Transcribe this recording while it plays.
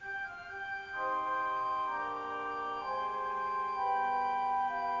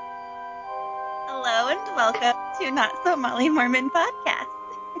and welcome to Not So Molly Mormon podcast.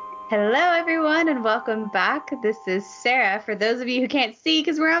 Hello, everyone, and welcome back. This is Sarah, for those of you who can't see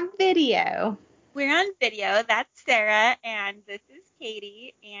because we're on video. We're on video. That's Sarah, and this is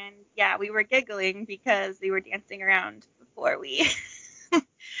Katie. And yeah, we were giggling because we were dancing around before we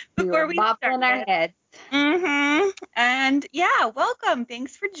bopping started. our heads. And yeah, welcome.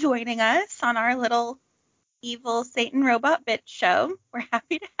 Thanks for joining us on our little evil Satan robot bitch show. We're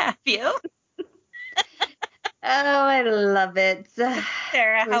happy to have you. Oh, I love it. Sarah,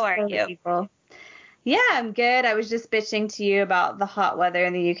 how are you? Evil. Yeah, I'm good. I was just bitching to you about the hot weather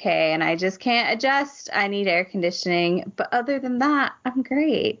in the UK, and I just can't adjust. I need air conditioning. But other than that, I'm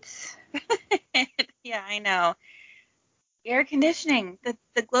great. Yeah, I know. Air conditioning, the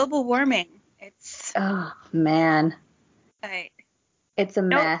global warming. Oh, man. Right. It's a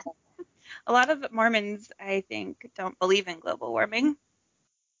mess. A lot of Mormons, I think, don't believe in global warming.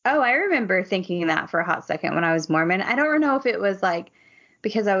 Oh, I remember thinking that for a hot second when I was Mormon. I don't know if it was like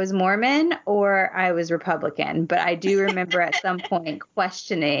because I was Mormon or I was Republican, but I do remember at some point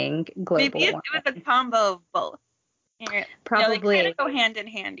questioning global warming. Maybe it was a combo of both. Probably. They kind of go hand in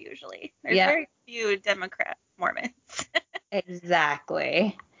hand usually. There's very few Democrat Mormons.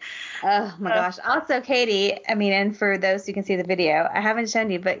 Exactly. Oh my gosh. Also, Katie, and for those who can see the video, I haven't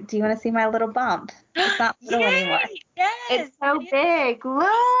shown you, but do you want to see my little bump? It's not little anymore. Yes. It's so big. Look.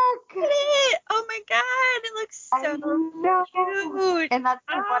 Look at it. Oh my God. It looks so cute. And that's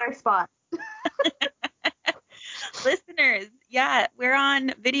my butter spot. Listeners, yeah, we're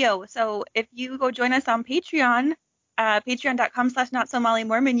on video. So if you go join us on Patreon,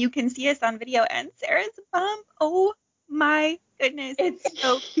 patreon.com/NotSoMollyMormon, you can see us on video and Sarah's bump. Oh my goodness. It's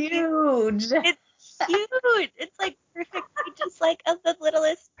so huge. It's huge. It's like perfect, just like the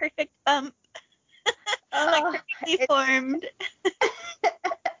littlest perfect bump. Like perfectly formed.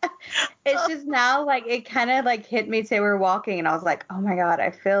 It's just now like it kind of like hit me today we're walking and I was like, oh my God,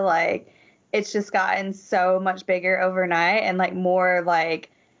 I feel like it's just gotten so much bigger overnight and like more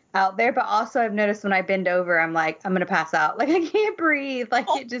like out there. But also I've noticed when I bend over, I'm like, I'm going to pass out. Like I can't breathe. Like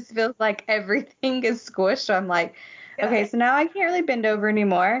it just feels like everything is squished. So I'm like, okay, so now I can't really bend over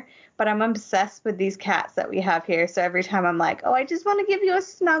anymore. But I'm obsessed with these cats that we have here. So every time I'm like, oh, I just want to give you a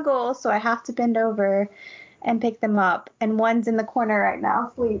snuggle. So I have to bend over and pick them up. And one's in the corner right now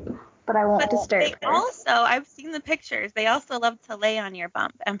asleep. But I won't disturb her. Also, I've seen the pictures. They also love to lay on your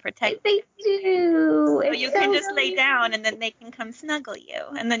bump and protect you. They do. So you can just lay down and then they can come snuggle you.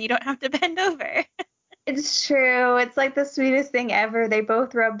 And then you don't have to bend over. It's true. It's like the sweetest thing ever. They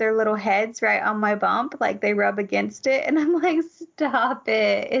both rub their little heads right on my bump. Like they rub against it. And I'm like, stop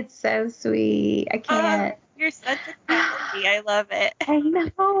it. It's so sweet. I can't. You're such a cutie. I love it. I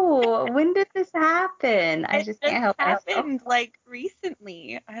know. When did this happen? I just can't help myself. It happened like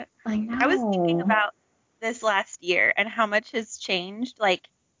recently. I know. I was thinking about this last year and how much has changed. Like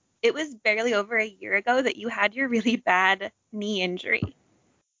it was barely over a year ago that you had your really bad knee injury.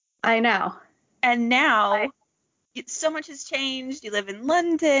 I know. And now so much has changed. You live in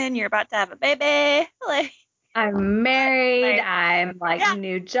London. You're about to have a baby. Like I'm married. I'm like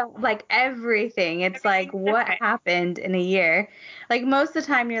new job, like everything. It's like what happened in a year. Like most of the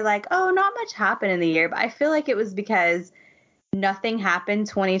time you're like, oh, not much happened in the year. But I feel like it was because nothing happened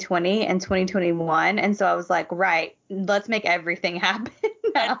 2020 and 2021. And so I was like, right, let's make everything happen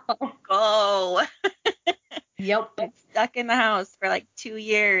now. Let's go. Yep. I'm stuck in the house for like 2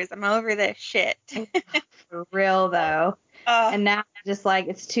 years. I'm over this shit. For real though. And now just like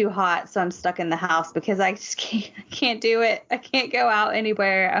it's too hot, so I'm stuck in the house because I just can't do it. I can't go out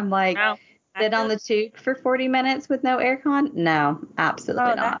anywhere. I'm like sit on the tube for 40 minutes with no aircon. No,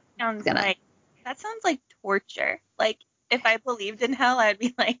 absolutely not. That sounds like torture. Like if I believed in hell, I'd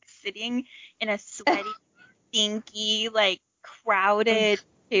be like sitting in a sweaty, stinky, like crowded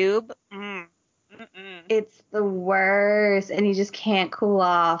tube. It's the worst, and you just can't cool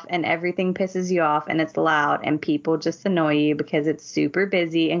off, and everything pisses you off, and it's loud, and people just annoy you because it's super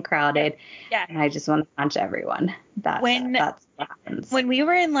busy and crowded. Yeah. And I just want to punch everyone. That's what happens. When we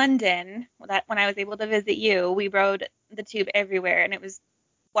were in London, when I was able to visit you, we rode the tube everywhere, and it was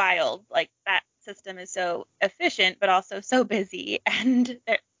wild. Like that system is so efficient, but also so busy. And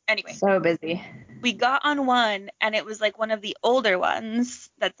anyway, so busy. We got on one, and it was like one of the older ones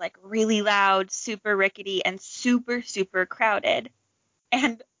that's like really loud, super rickety, and super, super crowded.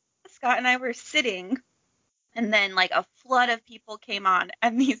 And Scott and I were sitting, and then like a flood of people came on,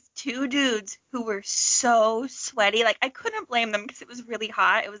 and these two dudes who were so sweaty, like I couldn't blame them because it was really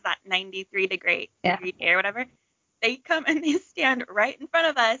hot. It was that 93 degree day or whatever. They come and they stand right in front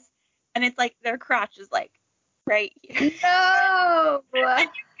of us, and it's like their crotch is like right here. No! And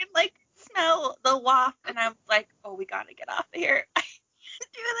you can like smell the waft, and I was like, oh, we gotta get off of here. I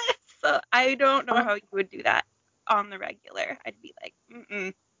can't do this. So I don't know how you would do that on the regular. I'd be like,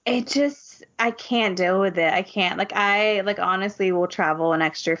 mm-mm. I can't deal with it. I can't. I honestly will travel an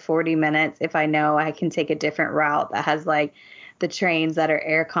extra 40 minutes if I know I can take a different route that has like the trains that are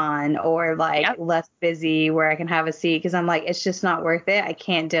aircon or like Yep. less busy where I can have a seat, because I'm like, it's just not worth it. I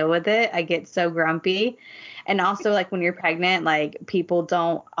can't deal with it. I get so grumpy. And also, like, when you're pregnant, like, people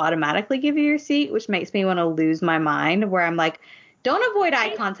don't automatically give you your seat, which makes me want to lose my mind, where I'm like, don't avoid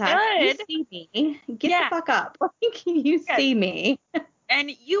eye contact. You Good. see me. Get the Yeah. fuck up. Like, you Yes. see me. And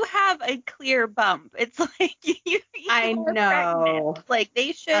you have a clear bump. It's like you I are know. pregnant. Like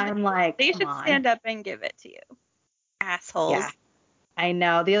they should I'm like, come on. stand up and give it to you. Assholes. Yeah, I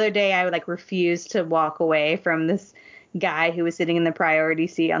know. The other day, I would like refuse to walk away from this guy who was sitting in the priority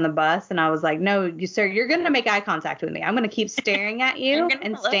seat on the bus, and I was like, no, you sir, you're gonna make eye contact with me. I'm gonna keep staring at you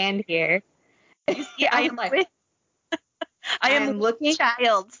and look. stand here. You see, I am like, with looking.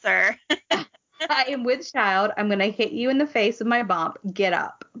 child, sir. I am with child. I'm gonna hit you in the face with my bump. Get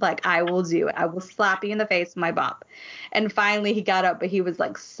up. Like, I will do it. I will slap you in the face with my bump. And finally he got up, but he was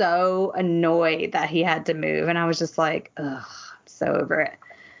like so annoyed that he had to move. And I was just like, ugh, I'm so over it.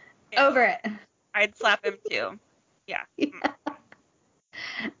 Yeah. Over it. I'd slap him too. Yeah.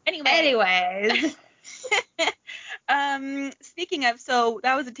 Anyways. Speaking of, so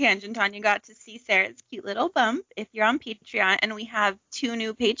that was a tangent on. You got to see Sarah's cute little bump if you're on Patreon, and we have 2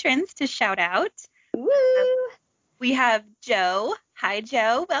 new patrons to shout out. Woo! We have Joe. Hi,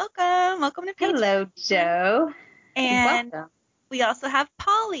 Joe. Welcome to Patreon. Hello, Joe. And welcome. We also have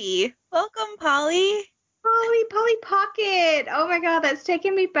Polly. Welcome, Polly. Polly Pocket. Oh my God, that's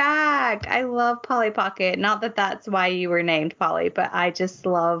taking me back. I love Polly Pocket. Not that that's why you were named Polly, but I just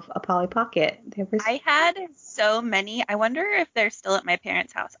love a Polly Pocket. I had so many. I wonder if they're still at my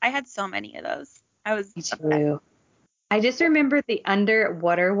parents' house. I had so many of those. Me too. I just remember the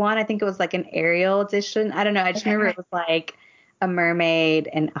underwater one. I think it was like an Ariel edition. I don't know. I just remember it was like a mermaid,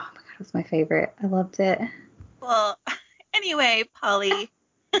 and oh my God, it was my favorite. I loved it. Well, anyway, Polly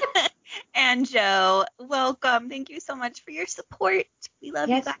and Joe, welcome. Thank you so much for your support. We love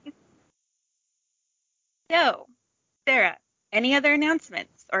you guys. So, Sarah, any other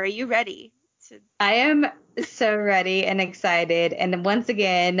announcements, or are you ready? I am so ready and excited. And once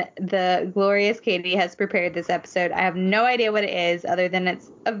again, the glorious Katie has prepared this episode. I have no idea what it is other than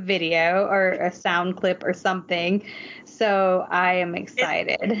it's a video or a sound clip or something. So I am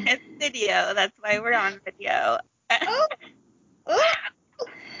excited. It's video. That's why we're on video.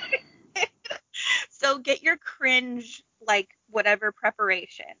 So get your cringe, like, whatever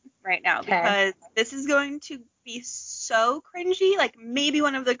preparation right now, because this is going to be so cringy, like maybe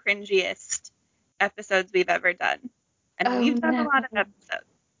one of the cringiest episodes we've ever done. And we've done a lot of episodes.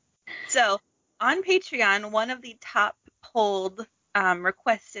 So on Patreon, one of the top polled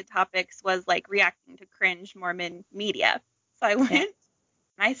requested topics was like reacting to cringe Mormon media. So I went and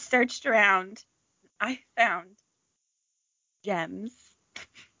I searched around. I found gems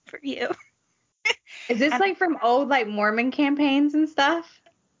for you. Is this like from old like Mormon campaigns and stuff?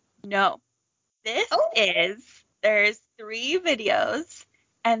 No. This there's 3 videos,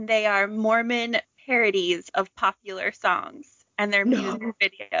 and they are Mormon parodies of popular songs, and they're music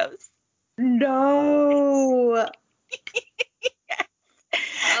videos. No. Yes.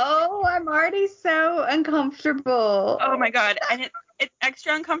 Oh, I'm already so uncomfortable. Oh my God. And it's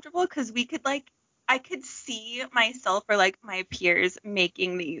extra uncomfortable because we could I could see myself or like my peers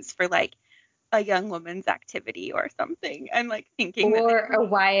making these for like a young woman's activity or something, and like thinking or a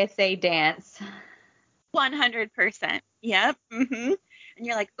YSA dance. 100%. Yep. And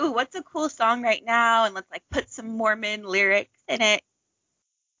you're like, ooh, what's a cool song right now? And let's like put some Mormon lyrics in it.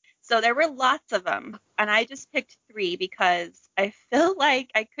 So there were lots of them, and I just picked 3 because I feel like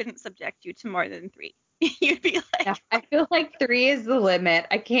I couldn't subject you to more than 3. You'd be like, yeah, I feel like 3 is the limit.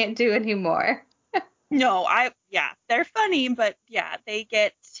 I can't do any more. No, they're funny, but yeah, they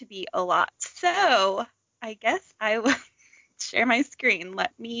get to be a lot. So I guess I will share my screen.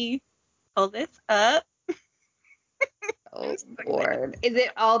 Let me pull this up. Oh, Lord. Is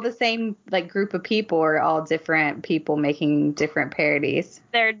it all the same like group of people, or all different people making different parodies?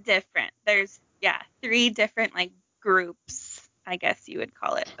 They're different. There's 3 different like groups, I guess you would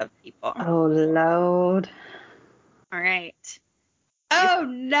call it, of people. Oh, Lord. All right. Oh,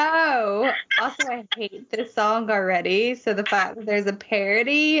 no. Also, I hate this song already. So the fact that there's a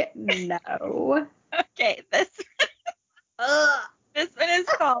parody, no. Okay, this one is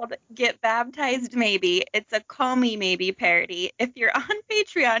called Get Baptized Maybe. It's a Call Me Maybe parody. If you're on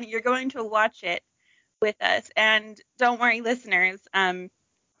Patreon, you're going to watch it with us. And don't worry, listeners,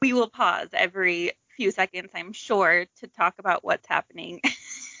 we will pause every few seconds, I'm sure, to talk about what's happening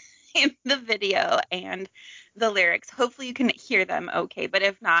in the video and the lyrics. Hopefully you can hear them okay, but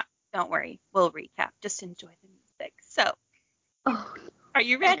if not, don't worry. We'll recap. Just enjoy the music. So, are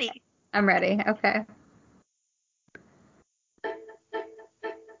you ready? I'm ready. Okay.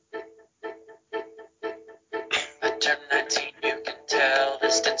 I turned 19, you can tell.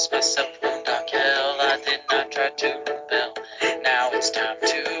 Distance myself from dark hell. I did not try to rebel. Now it's time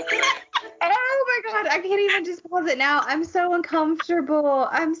to pray. Oh my God, I can't even just pause it now. I'm so uncomfortable.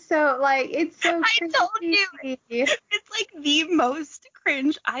 I'm so it's so I crazy. told you. It's like the most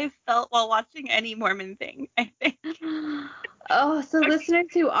cringe I've felt while watching any Mormon thing, I think. Oh, so listeners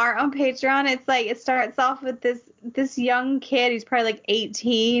who aren't on Patreon, it's like it starts off with this young kid who's probably like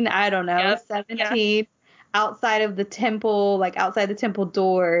 18, I don't know, Yep. 17, outside of the temple, like outside the temple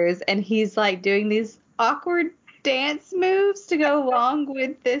doors, and he's like doing these awkward dance moves to go along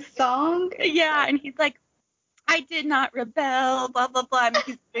with this song. Yeah, and he's like, I did not rebel, blah, blah, blah. And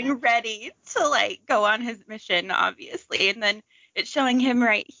he's getting ready to, like, go on his mission, obviously. And then it's showing him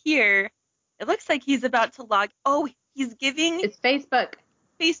right here. It looks like he's about to log. Oh, he's giving It's Facebook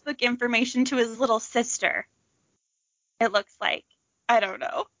information to his little sister. It looks like. I don't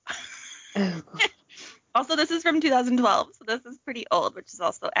know. Oh, Also, this is from 2012, so this is pretty old, which is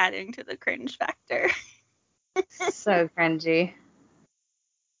also adding to the cringe factor. so cringy.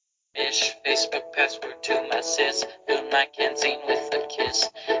 Ish, Facebook password to my sis. Fill my canteen with a kiss.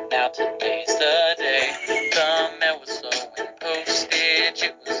 Now today's the day. The mail was slow and postage.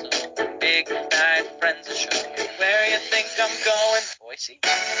 It was so big. I had friends to show me where you think I'm going. Boise?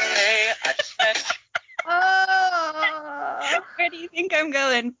 Hey, I just met you. Oh, Where do you think I'm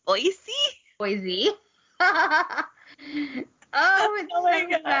going? Boise? Boise. Oh, it's Oh my so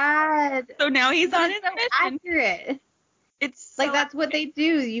God. bad. So now he's But on it's his so mission. accurate. It's so Like that's what they do.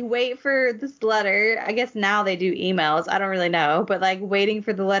 You wait for this letter. I guess now they do emails. I don't really know, but like waiting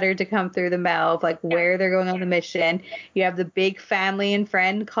for the letter to come through the mail of like where they're going on the mission. You have the big family and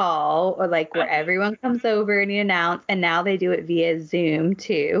friend call, or like where everyone comes over and you announce. And now they do it via Zoom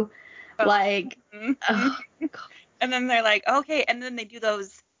too. Like, oh, And then they're like, okay, and then they do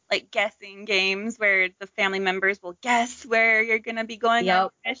those like guessing games where the family members will guess where you're gonna be going on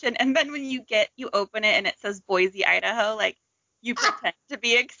yep. your mission. And then when you open it and it says Boise, Idaho, like you pretend to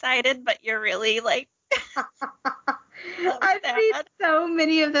be excited, but you're really like I've seen so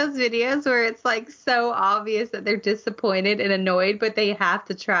many of those videos where it's like so obvious that they're disappointed and annoyed, but they have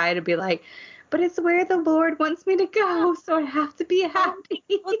to try to be like, but it's where the Lord wants me to go, so I have to be happy.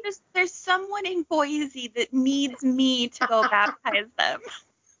 Well, there's someone in Boise that needs me to go baptize them.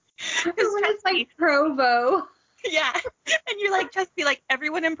 When it's like Provo. Yeah. And you're like, just be like,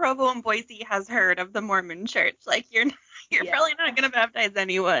 everyone in Provo and Boise has heard of the Mormon church. Like you're probably not gonna baptize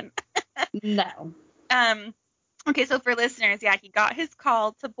anyone. No. Okay, so for listeners, yeah, he got his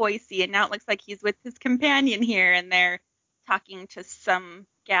call to Boise and now it looks like he's with his companion here and they're talking to some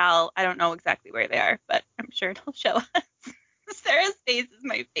gal. I don't know exactly where they are, but I'm sure it'll show us. Sarah's face is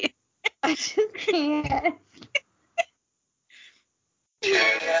my face. I just can't.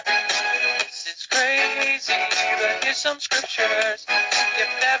 It's crazy, but here's some scriptures. Get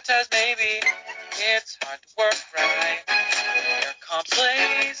baptized, maybe. It's hard to work right. Your comp's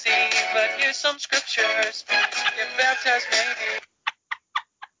lazy, but here's some scriptures. Get baptized, maybe.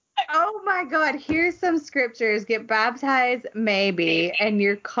 Oh my God, here's some scriptures. Get baptized, maybe. And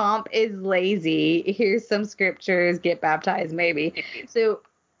your comp is lazy. Here's some scriptures. Get baptized, maybe. So,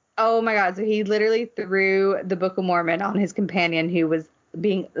 oh my God. So he literally threw the Book of Mormon on his companion who was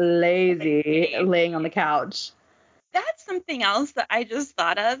being lazy, laying on the couch. That's something else that I just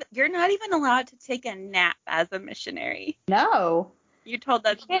thought of. You're not even allowed to take a nap as a missionary. No. You told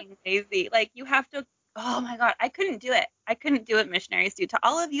us being lazy. Like, you have to. Oh my God, I couldn't do it. I couldn't do what missionaries do. To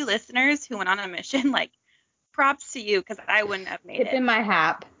all of you listeners who went on a mission, like, props to you because I wouldn't have made It's it. in my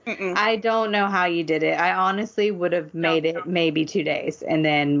hap. Mm-mm. I don't know how you did it. I honestly would have made it maybe 2 days and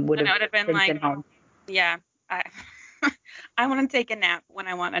then would have been like, home. Yeah, I want to take a nap when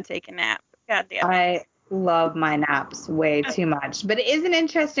I want to take a nap. God damn it. I love my naps way too much. But it is an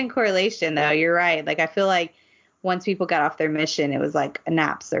interesting correlation, though. You're right. Like, I feel like once people got off their mission, it was like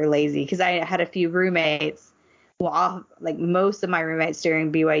naps are lazy. Because I had a few roommates. Well, like most of my roommates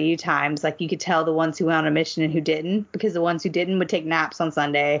during BYU times, like you could tell the ones who went on a mission and who didn't, because the ones who didn't would take naps on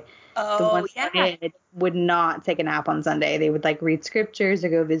Sunday. The ones who did would not take a nap on Sunday. They would like read scriptures or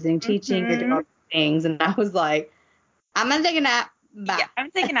go visiting teaching or do all these things. And I was like, I'm going to take a nap. Bye. Yeah,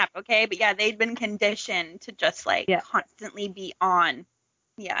 I'm taking a nap, okay? But yeah, they'd been conditioned to just like constantly be on.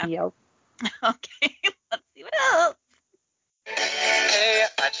 Yeah. Yep. Okay, let's see what else. Hey,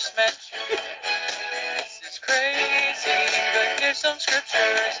 I just met you. This is crazy, but here's some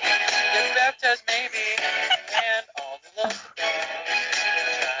scriptures. Get baptized maybe, and all the love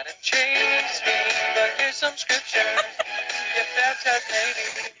try to chase me, but here's some scriptures. Get baptized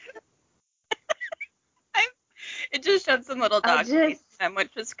maybe. It just showed some little I dogs just- chasing them,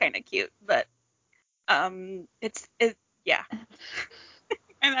 which was kind of cute, but it's yeah.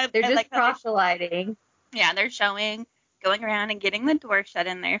 And They're I just like how proselyting. they're showing, going around and getting the door shut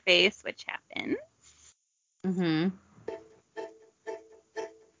in their face, which happens. Mm-hmm.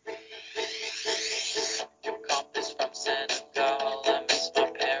 Your compass from Senegal. I miss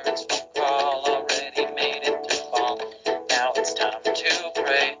my parents from crawl. Already made it to fall. Now it's time to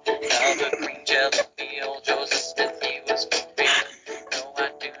pray. Velvet green jelly field. Joseph Smith, he was for real. No,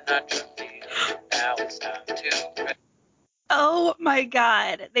 I do not reveal. Now it's time to pray. Oh my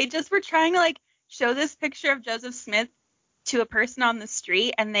God. They just were trying to like show this picture of Joseph Smith to a person on the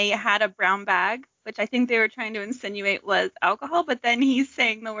street, and they had a brown bag, which I think they were trying to insinuate was alcohol, but then he's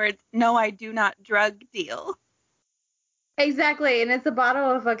saying the words, "No, I do not drug deal." Exactly, and it's a bottle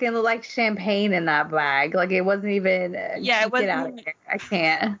of fucking like champagne in that bag. Like it wasn't even. Yeah, it Get out wasn't of here. I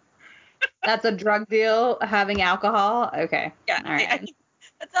can't. That's a drug deal. Having alcohol. Okay. Yeah, All right.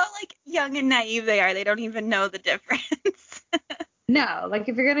 that's how like young and naive they are. They don't even know the difference. No, like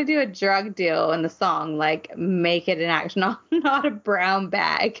if you're gonna do a drug deal in the song, like make it an action, not a brown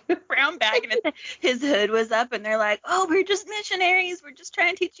bag. Brown bag, and his hood was up, and they're like, "Oh, we're just missionaries. We're just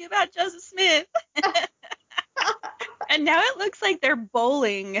trying to teach you about Joseph Smith." And now it looks like they're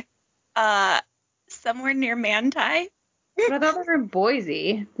bowling somewhere near Manti. But I thought they were in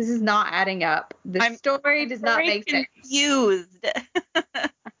Boise. This is not adding up. The story does not very make sense. confused.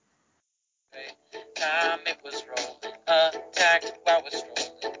 Time it was rolling, attacked while we're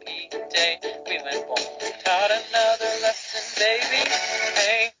strolling. P-Day, we went bowling. Taught another lesson, baby.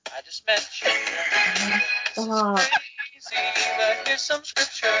 Hey, I just met you. This is Oh. crazy, but here's some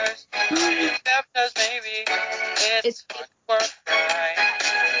scriptures. Get baptized, maybe. It's hardcore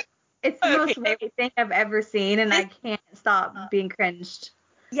cry. It's the most Okay. right thing I've ever seen, and I can't stop being cringed.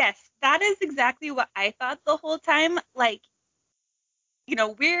 Yes, that is exactly what I thought the whole time. Like, you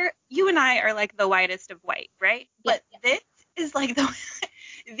know, you and I are like the whitest of white, right? But this is like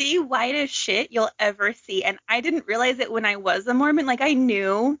the whitest shit you'll ever see. And I didn't realize it when I was a Mormon. Like, I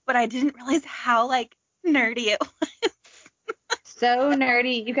knew, but I didn't realize how like nerdy it was. So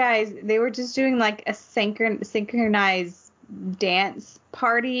nerdy. You guys, they were just doing like a synchronized dance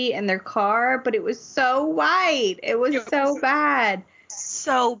party in their car, but it was so white. It was so bad.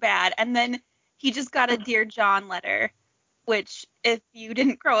 So bad. And then he just got a Dear John letter, which if you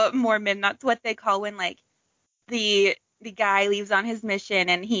didn't grow up Mormon, that's what they call when like the guy leaves on his mission,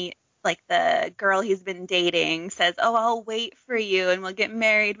 and he, like, the girl he's been dating says, "Oh, I'll wait for you and we'll get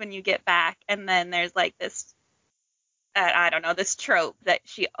married when you get back." And then there's like this I don't know, this trope that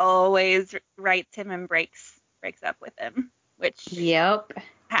she always writes him and breaks up with him, which Yep.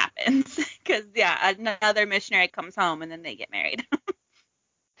 happens because another missionary comes home and then they get married.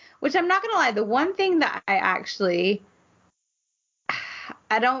 Which I'm not gonna lie, the one thing that I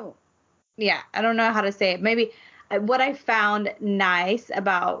don't know how to say it. Maybe what I found nice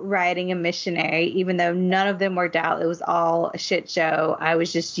about writing a missionary, even though none of them worked out, it was all a shit show. I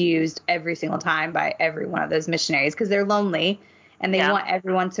was just used every single time by every one of those missionaries because they're lonely and they want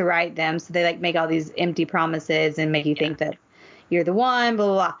everyone to write them. So they like make all these empty promises and make you think that you're the one, blah,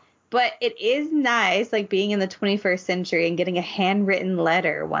 blah, blah. But it is nice, like being in the 21st century and getting a handwritten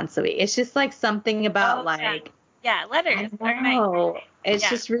letter once a week. It's just like something about letters are nice. It's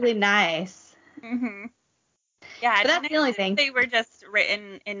just really nice. Mm-hmm. Yeah, but that's the only thing. They were just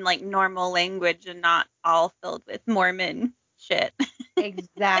written in like normal language and not all filled with Mormon shit.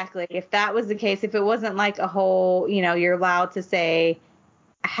 Exactly. If that was the case, if it wasn't like a whole, you're allowed to say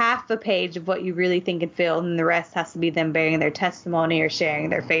half a page of what you really think and feel, and the rest has to be them bearing their testimony or sharing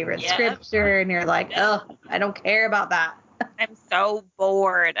their favorite scripture, and you're like, oh, I don't care about that. I'm so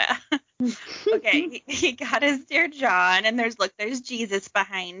bored. Okay, he got his Dear John, and there's Jesus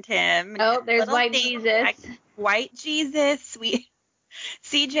behind him. Oh, there's white Jesus. White Jesus.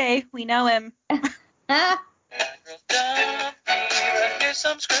 CJ, we know him. Here's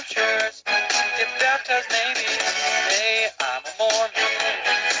some scriptures. Get baptized, maybe. Hey, I'm a Mormon.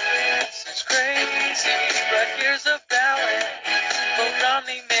 This is crazy, but here's a ballot. Vote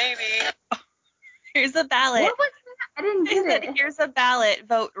Romney, maybe. Here's a ballot. What was that? I didn't get it. Here's a ballot.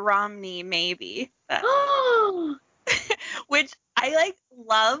 Vote Romney, maybe. Which I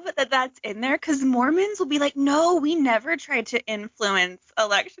love that that's in there, because Mormons will be like, no, we never tried to influence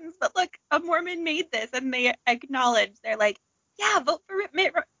elections. But look, a Mormon made this, and they acknowledge, they're like, Yeah, vote for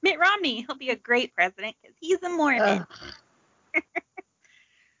Mitt Romney. He'll be a great president because he's a Mormon. Ugh.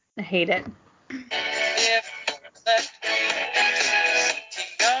 I hate it. If you're left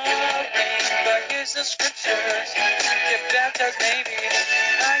CTRing, but here's the scriptures. Get baptized maybe.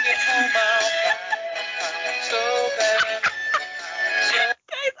 I get home, I'll so bad.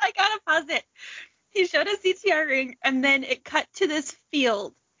 Guys, I gotta pause it. He showed a CTR ring, and then it cut to this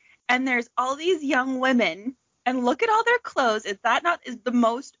field, and there's all these young women, and look at all their clothes. Is the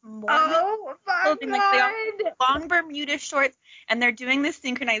most Mormon Oh my clothing? Like they all God. have long Bermuda shorts, and they're doing this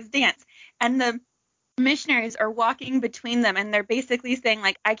synchronized dance, and the missionaries are walking between them, and they're basically saying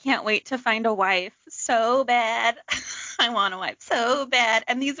like, I can't wait to find a wife so bad. I want a wife so bad.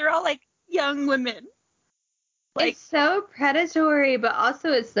 And these are all like young women. Like, It's so predatory, but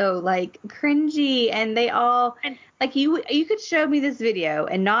also it's so like cringy, and they all And- like you could show me this video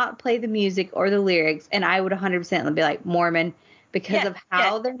and not play the music or the lyrics, and I would 100% be like Mormon because Yes, of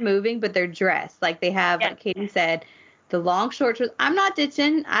how yes. they're moving, but they're dressed like they have, Yes. like Katie said, the long shorts. I'm not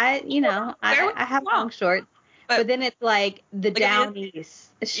ditching. I what have you want. long shorts, But but then it's like the look at downies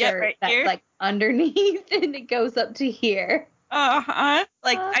shirt Yeah, right that's here. like underneath and it goes up to here.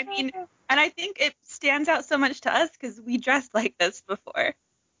 Like, I mean, and I think it stands out so much to us because we dressed like this before.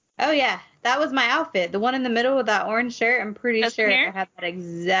 Oh yeah, that was my outfit. The one in the middle with that orange shirt. I'm pretty This sure here? I had that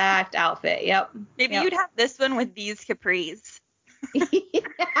exact outfit. Yep. Maybe Yep. you'd have this one with these capris.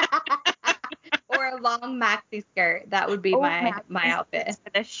 Or a long maxi skirt. That would be my outfit. For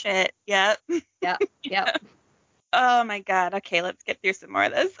this shit. Yep. Yep. Yep. Oh my God. Okay, let's get through some more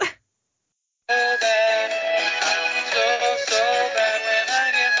of this. So bad, so bad when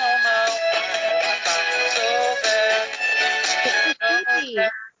I get home, I'll so bad, so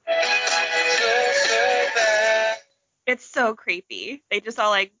bad. It's so creepy. They just all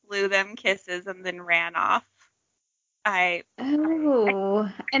like blew them kisses and then ran off. Oh,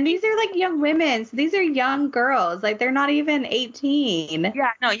 and these are like young women. So these are young girls. Like they're not even 18.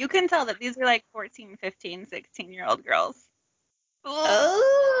 Yeah, no, you can tell that these are like 14, 15, 16-year-old girls. Ugh.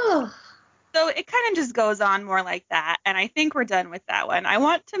 Oh. So it kind of just goes on more like that, and I think we're done with that one. I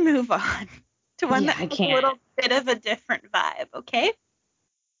want to move on to one Yeah, that I has a can't. little bit of a different vibe, okay?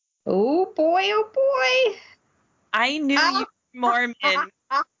 Oh boy, oh boy. I Knew You Mormon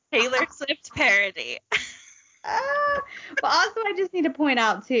Taylor Swift parody. Well, also, I just need to point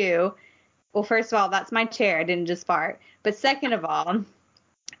out, too. Well, first of all, that's my chair. I didn't just fart. But second of all,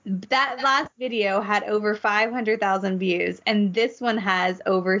 that last video had over 500,000 views, and this one has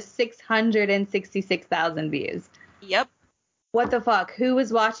over 666,000 views. Yep. What the fuck? Who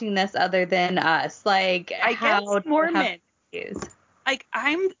was watching this other than us? Like, I how guess Mormon. views? Like,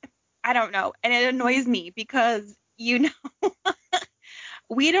 I don't know. And it annoys me because,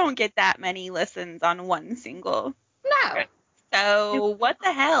 we don't get that many listens on one single. No. So what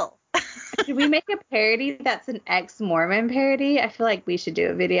the hell? Should we make a parody that's an ex-Mormon parody? I feel like we should do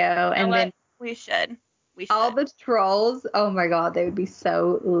a video. And then we should. all the trolls, oh my God, they would be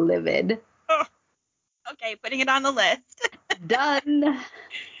so livid. Oh, okay, putting it on the list. Done.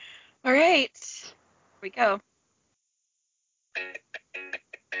 All right. Here we go.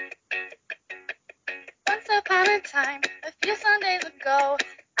 Once upon a time, a few Sundays ago,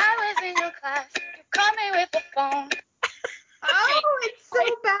 I was in your class. You called me with the phone. Oh, it's so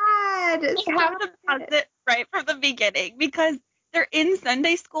bad. You have to pause it right from the beginning because they're in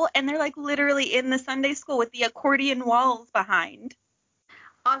Sunday school and they're like literally in the Sunday school with the accordion walls behind.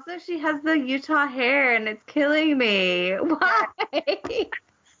 Also, she has the Utah hair and it's killing me. Why?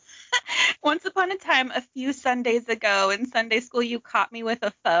 Once upon a time, a few Sundays ago in Sunday school, you caught me with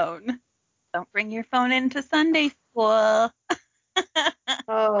a phone. Don't bring your phone into Sunday school.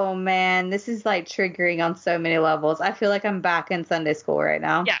 Oh man, this is like triggering on so many levels. I feel like I'm back in Sunday school right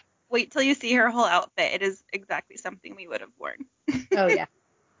now. Yeah. Wait till you see her whole outfit. It is exactly something we would have worn. Oh yeah.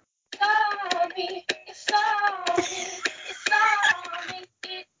 Saw me, you saw me, you saw me.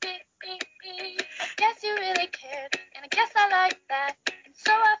 I guess you really cared, and I guess I like that. And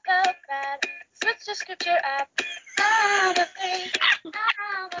so I felt bad. Switched to scripture app. I'm a babe, I'm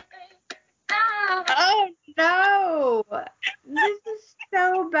a babe, I'm a Oh no. This is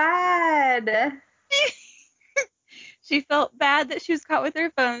so bad. She felt bad that she was caught with her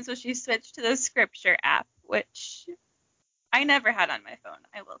phone, so she switched to the scripture app, which I never had on my phone,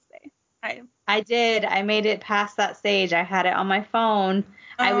 I will say. I did. I made it past that stage. I had it on my phone.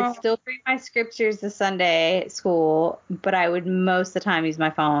 I would still read my scriptures to Sunday school, but I would most of the time use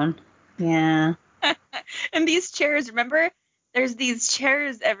my phone. Yeah. And these chairs, remember? There's these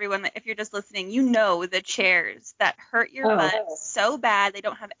chairs, everyone, that if you're just listening, the chairs that hurt your butt so bad. They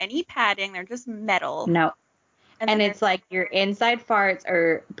don't have any padding. They're just metal. No. And it's like your inside farts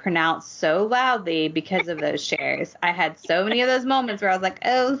are pronounced so loudly because of those shares. I had so many of those moments where I was like,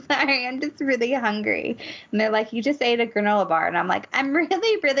 oh, sorry, I'm just really hungry. And they're like, you just ate a granola bar. And I'm like, I'm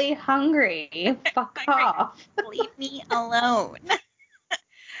really, really hungry. Fuck off. Leave me alone.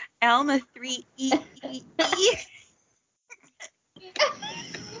 Elma 3 E.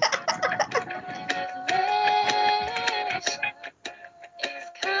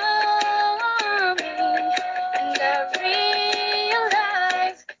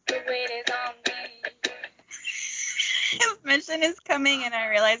 His mission is coming, and I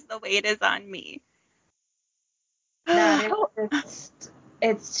realize the weight is on me. That is just,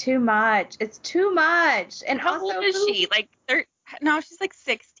 it's too much. It's too much. And How also, old is she? Like, no, she's like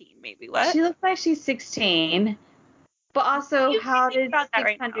 16, maybe. What? She looks like she's 16. But also, how did about that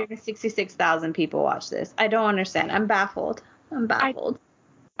right now? 666,000 people watch this? I don't understand. I'm baffled.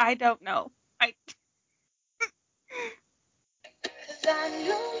 I don't know.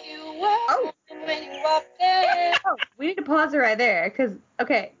 Oh, we need to pause it right there because,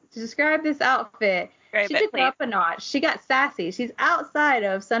 okay, to describe this outfit, she took it up a notch. She got sassy. She's outside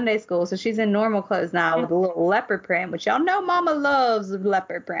of Sunday school, so she's in normal clothes now with a little leopard print, which y'all know Mama loves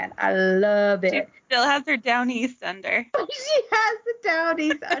leopard print. I love it. She still has her down east under. She has the down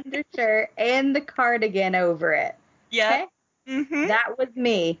east undershirt and the cardigan over it. Yeah. Okay? Mm-hmm. That was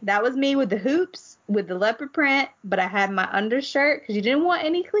me. That was me with the hoops, with the leopard print, but I had my undershirt because you didn't want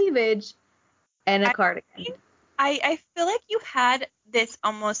any cleavage and a cardigan. I feel like you had this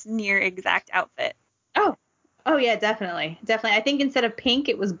almost near exact outfit. Oh yeah, definitely. I think instead of pink,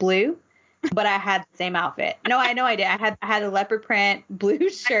 it was blue, but I had the same outfit. No, I know I did. I had a leopard print blue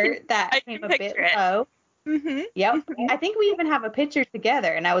shirt that came a bit low. Mm-hmm. Yep. Mm-hmm. I think we even have a picture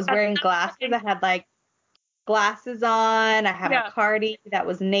together, and I was wearing glasses. I had like glasses on. I had a cardi that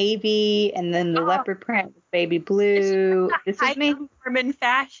was navy, and then the leopard print was baby blue. This is me. Mormon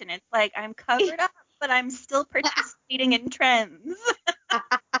fashion. It's like I'm covered up, but I'm still participating in trends.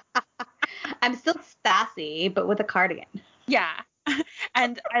 I'm still sassy, but with a cardigan. Yeah.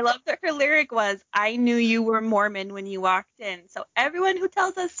 And I love that her lyric was, I knew you were Mormon when you walked in. So everyone who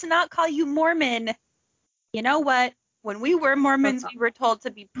tells us to not call you Mormon, you know what? When we were Mormons, we were told to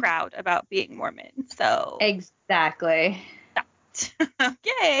be proud about being Mormon. So exactly.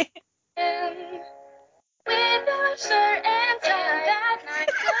 Okay. With your shirt and tie that night.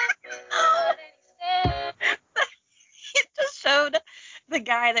 It just showed the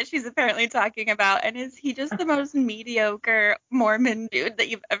guy that she's apparently talking about, and is he just the most mediocre Mormon dude that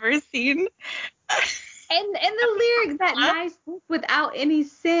you've ever seen? And the lyrics, that nice look without any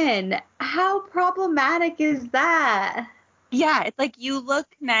sin. How problematic is that? Yeah, it's like, you look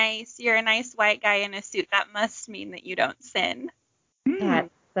nice. You're a nice white guy in a suit. That must mean that you don't sin. That's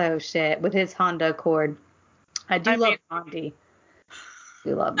so shit. With his Honda Accord. I love Gandhi.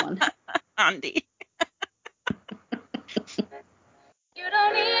 We love one. Gandhi. You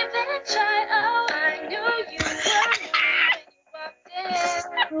don't even try. Oh, I knew you were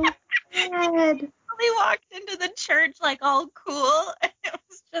when you walked in. He walked into the church like all cool, and it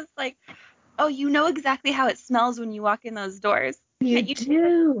was just like, oh, you know exactly how it smells when you walk in those doors. You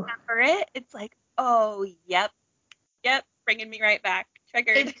do. Remember it? It's like, oh, yep, bringing me right back.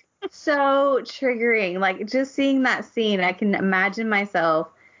 Triggered. It's so triggering. Like, just seeing that scene, I can imagine myself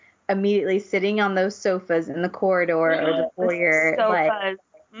immediately sitting on those sofas in the corridor or the foyer, like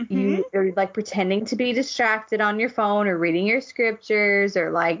you're like pretending to be distracted on your phone or reading your scriptures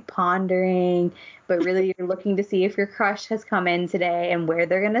or like pondering, but really you're looking to see if your crush has come in today and where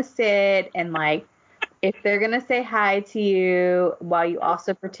they're gonna sit and like if they're gonna say hi to you, while you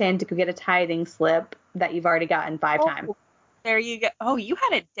also pretend to go get a tithing slip that you've already gotten 5 times. There you go. Oh, you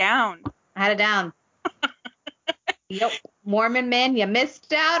had it down. I had it down. Yep. Mormon men, you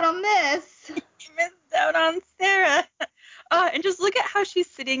missed out on this. You missed out on Sarah. And just look at how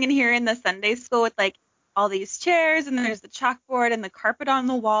she's sitting in here in the Sunday school with like all these chairs, and there's the chalkboard and the carpet on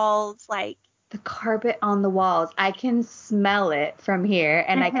the walls. Like, the carpet on the walls. I can smell it from here,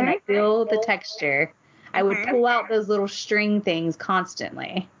 and I can feel the texture. I would pull out those little string things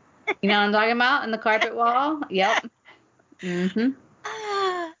constantly. You know what I'm talking about? In the carpet wall? Yep. Mm-hmm.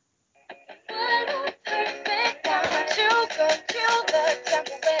 Perfect time to go to the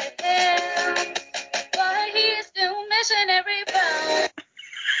temple with him, but he's still missionary bound.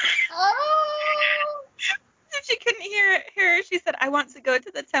 Oh. If she couldn't hear her, she said, I want to go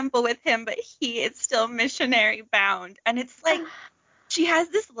to the temple with him, but he is still missionary bound. And it's like, she has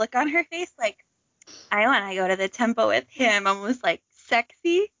this look on her face like, I want to go to the temple with him, almost like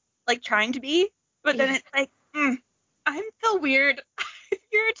sexy, like trying to be. But then it's like, I feel weird.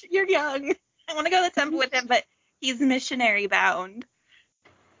 You're young. I want to go to the temple with him, but He's missionary bound.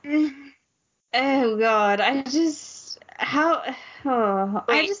 Oh God, I just I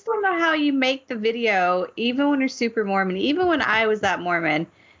Wait. just don't know how you make the video, even when you're super Mormon, even when I was that Mormon,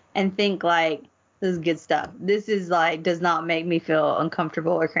 and think like this is good stuff. This is like does not make me feel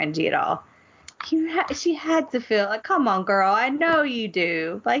uncomfortable or cringy at all. She had to feel like, come on, girl, I know you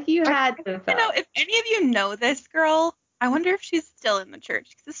do. Like you had to feel. If any of you know this girl, I wonder if she's still in the church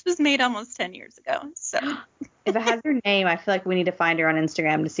because this was made almost 10 years ago. So if it has her name, I feel like we need to find her on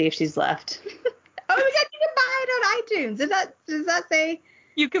Instagram to see if she's left. Oh my God, you can buy it on iTunes. Does that say?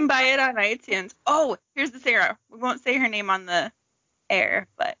 You can buy it on iTunes. Oh, here's the Sarah. We won't say her name on the air,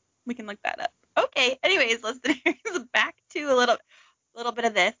 but we can look that up. Okay. Anyways, listeners, back to a little bit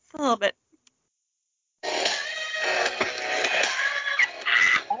of this. A little bit.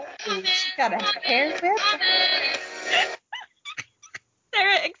 Oh, she got a hair whip.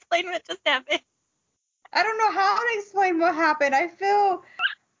 Sarah, explain what just happened. I don't know how to explain what happened. I feel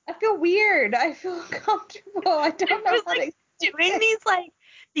weird. I feel uncomfortable. I don't know how to doing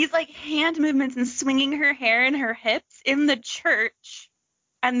these hand movements and swinging her hair and her hips in the church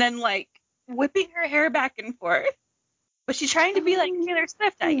and then like whipping her hair back and forth. Was she trying to be like Taylor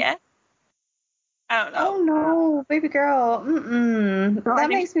Swift, I guess? I don't know. Oh no, baby girl. That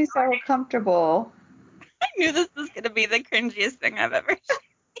makes me so uncomfortable. I knew this was going to be the cringiest thing I've ever seen.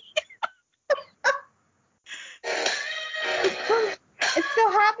 It's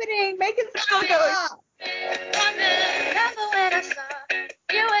still happening. Make it stop.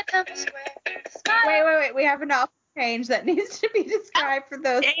 Wait. We have an awful change that needs to be described for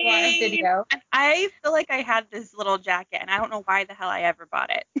those who are on video. I feel like I had this little jacket, and I don't know why the hell I ever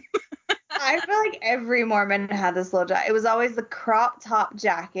bought it. I feel like every Mormon had this little jacket. It was always the crop top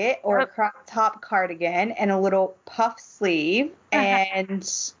jacket or a crop top cardigan and a little puff sleeve. And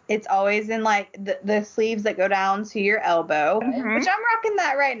it's always in like the sleeves that go down to your elbow, which I'm rocking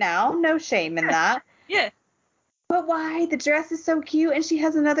that right now. No shame in that. Yeah. But why? The dress is so cute, and she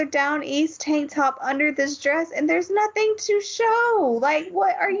has another down east tank top under this dress, and there's nothing to show. Like,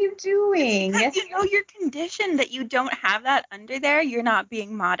 what are you doing? Because you know you're conditioned that you don't have that under there. You're not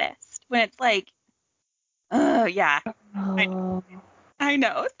being modest. When it's like, yeah. Oh. I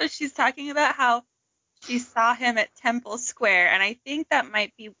know. So she's talking about how she saw him at Temple Square, and I think that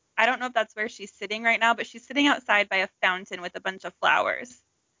might be, I don't know if that's where she's sitting right now, but she's sitting outside by a fountain with a bunch of flowers.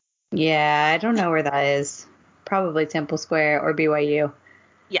 Yeah, I don't know where that is. Probably Temple Square or BYU.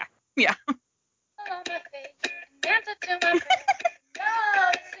 Yeah.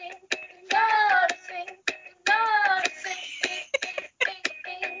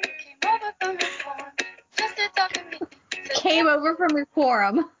 Came over from your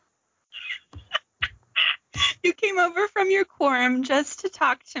quorum. You came over from your quorum just to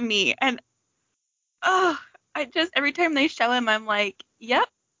talk to me, and every time they show him, I'm like, yep,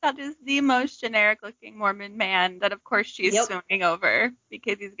 that is the most generic looking Mormon man that of course she's swooning over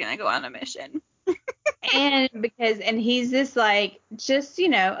because he's gonna go on a mission. and he's this like, just,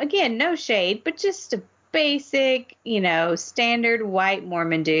 again, no shade, but just a basic, standard white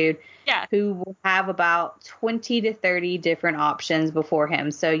Mormon dude. Yeah. Who will have about 20 to 30 different options before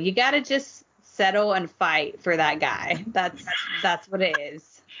him. So you got to just settle and fight for that guy. That's what it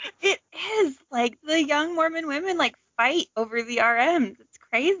is. It is like the young Mormon women like fight over the RMs. It's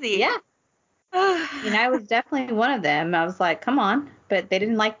crazy. Yeah. And I was definitely one of them. I was like, come on. But they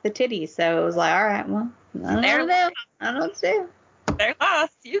didn't like the titties. So it was like, all right, well, I don't know what to do. They're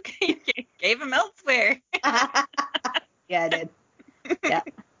lost. You gave them elsewhere. Yeah, I did. Yeah.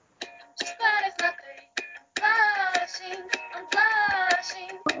 Just glad it's not great. I'm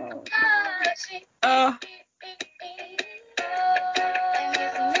blushing. Oh. And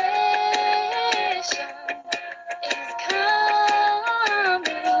his mission is coming.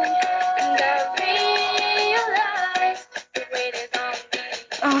 And I realize the weight is on me.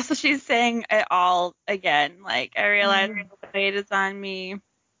 Oh, so she's saying it all again. Like, I realize the weight is on me.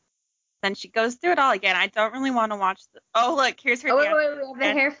 Then she goes through it all again. I don't really want to watch the. Oh, look, here's her. Oh, wait,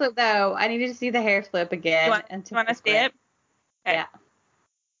 the hair flip though. I needed to see the hair flip again. You want to see it? Okay. Yeah.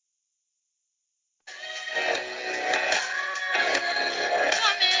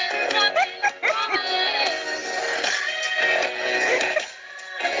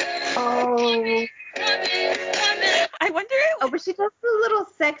 Oh. I wonder. Oh, but she does the little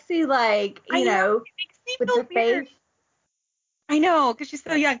sexy, like, I know, with the weird. face. I know, because she's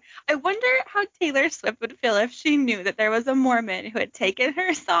so young. I wonder how Taylor Swift would feel if she knew that there was a Mormon who had taken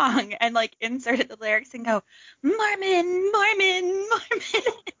her song and, like, inserted the lyrics and go, Mormon, Mormon, Mormon.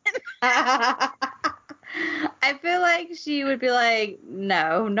 I feel like she would be like,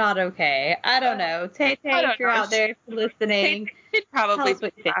 no, not okay. I don't know. Tay, I don't if you're know. out there listening, She'd tell probably us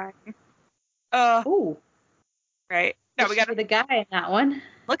what be you think. fine. Oh, Ooh, right. No, we got the guy in that one.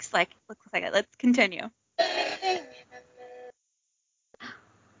 looks like it. Let's continue.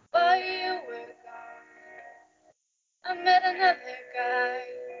 While you were gone, I met another guy.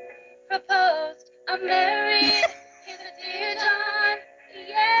 Proposed, I'm married. He's a dear John.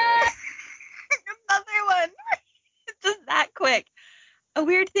 Yeah. Another one. Just that quick. A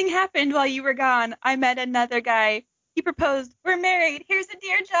weird thing happened while you were gone. I met another guy. He proposed. We're married. Here's a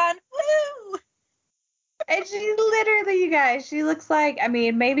dear John. Woo! And she literally, you guys, she looks like, I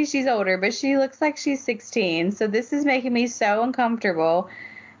mean, maybe she's older, but she looks like she's 16. So this is making me so uncomfortable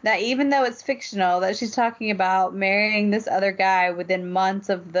that even though it's fictional, that she's talking about marrying this other guy within months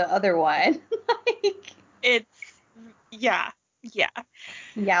of the other one. Like, It's, yeah.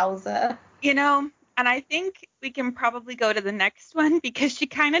 yowza. You know, and I think we can probably go to the next one because she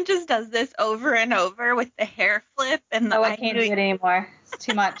kind of just does this over and over with the hair flip and the Oh, I can't do it anymore. It's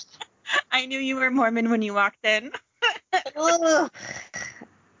too much. I knew you were Mormon when you walked in. Ugh.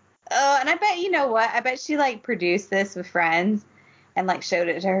 And I bet, you know what? I bet she like produced this with friends and like showed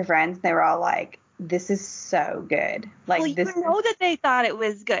it to her friends. And they were all like, this is so good. Like, Well, you this know that they thought it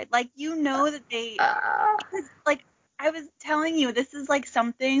was good. Like, you know that they, uh, because, like, I was telling you, this is like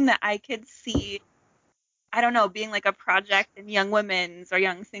something that I could see, I don't know, being like a project in young women's or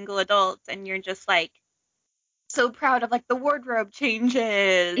young single adults. And you're just like so proud of like the wardrobe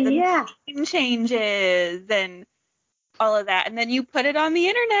changes and yeah. theme changes and all of that. And then you put it on the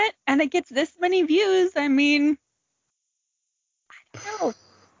internet and it gets this many views. I mean, I don't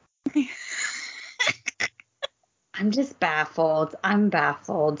know. I'm just baffled. I'm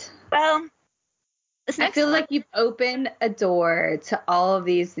baffled. Well, this I next feel one, like you've opened a door to all of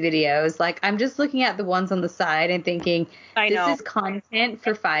these videos. Like, I'm just looking at the ones on the side and thinking, I this know. is content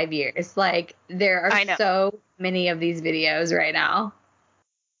for 5 years. Like, there I are know. so many of these videos right now.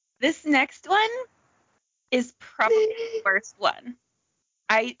 This next one is probably the worst one.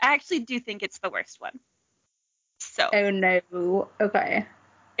 I actually do think it's the worst one. So, Oh, no. Okay.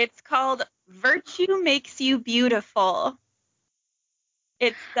 it's called Virtue Makes You Beautiful.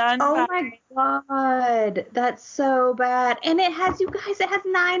 It's done Oh by, my God. That's so bad. And it has, you guys, it has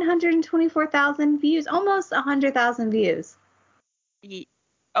 924,000 views, almost 100,000 views.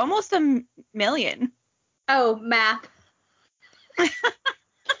 almost a million. Oh, math.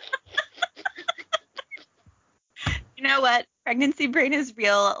 You know what? Pregnancy brain is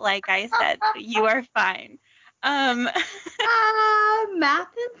real, like I said. So you are fine. Math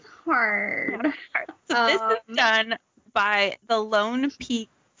is hard. So this is done by the Lone Peak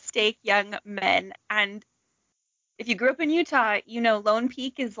Steak Young Men. And if you grew up in Utah, you know Lone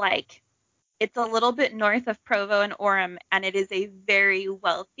Peak is like, it's a little bit north of Provo and Orem, and it is a very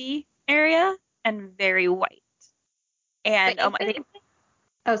wealthy area and very white. And But I think,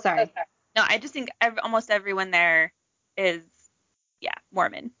 Oh, sorry. no, I just think almost everyone there is, yeah,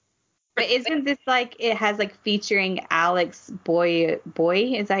 Mormon. But isn't this like, it has like featuring Alex Boy,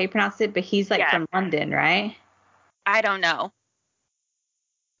 is that how you pronounce it? But he's like Yeah. from London, right? I don't know.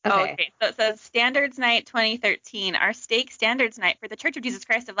 Okay. So it says Standards Night 2013. Our Steak Standards Night for the Church of Jesus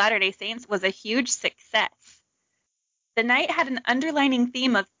Christ of Latter-day Saints was a huge success. The night had an underlining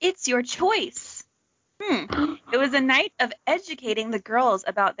theme of "It's your choice." It was a night of educating the girls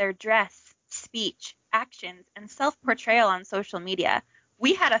about their dress, speech, actions, and self-portrayal on social media.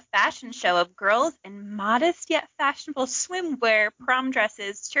 We had a fashion show of girls in modest yet fashionable swimwear, prom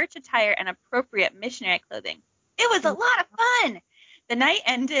dresses, church attire, and appropriate missionary clothing. It was a lot of fun. The night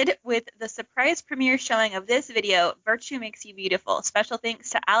ended with the surprise premiere showing of this video, Virtue Makes You Beautiful. Special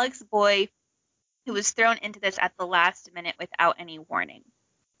thanks to Alex Boy, who was thrown into this at the last minute without any warning.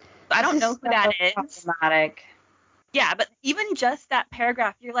 So I don't know who that is. Problematic. Yeah, but even just that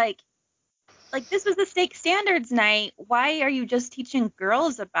paragraph, you're like this was the Steak Standards night. Why are you just teaching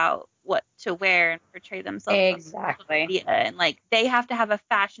girls about what to wear and portray themselves on social media? And like they have to have a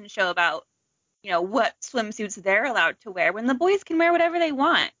fashion show about, you know, what swimsuits they're allowed to wear when the boys can wear whatever they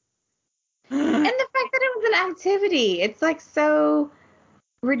want. And the fact that it was an activity, it's like so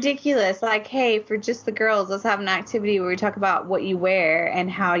ridiculous. Like, hey, for just the girls, let's have an activity where we talk about what you wear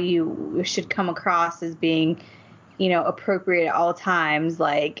and how you should come across as being, you know, appropriate at all times.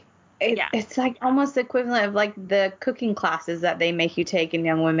 Like, it's like almost the equivalent of like the cooking classes that they make you take in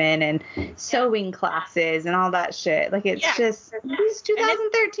Young Women and sewing classes and all that shit. Like, it's just, it's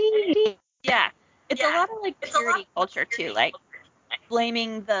 2013. It's a lot of like purity culture too, like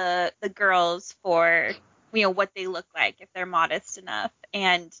blaming the girls for, you know, what they look like if they're modest enough.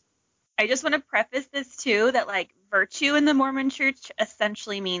 And I just want to preface this too, that like virtue in the Mormon church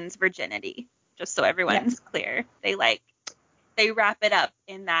essentially means virginity, just so everyone's clear. They wrap it up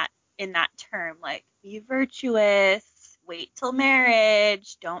in that term, like be virtuous, wait till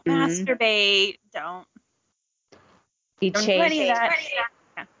marriage, don't masturbate, don't Be do any of chaste.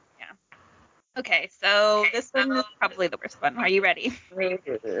 that. Yeah. Okay, so this one is probably the worst one. Are you ready?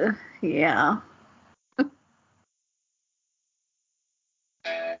 Yeah.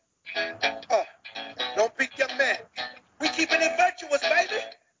 Don't pick your man. We keeping it virtuous, baby.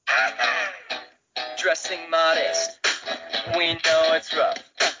 Dressing modest, we know it's rough.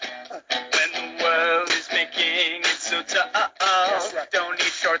 When the world is making it so tough. That's right. Don't need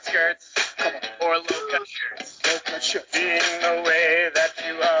short skirts Come on. or low-cut shirts. Low-cut shirts. Being the way that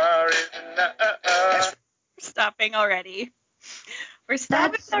you are is enough. We're stopping already. We're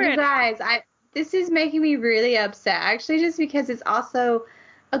stopping That's, you already. guys, this is making me really upset, actually, just because it's also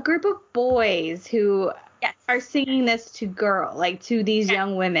a group of boys who Yes. are singing this to these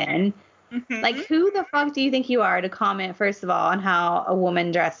young women. Mhm. Like, who the fuck do you think you are to comment, first of all, on how a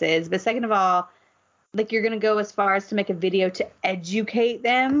woman dresses? But second of all, like, you're going to go as far as to make a video to educate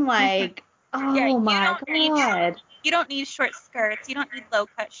them? Like, Yeah, oh my God. You don't need short skirts. You don't need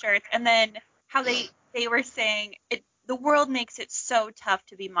low-cut shirts. And then how they were saying the world makes it so tough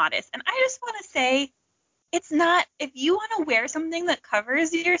to be modest. And I just want to say, it's not, if you want to wear something that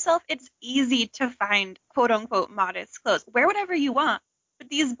covers yourself, it's easy to find quote-unquote modest clothes. Wear whatever you want. But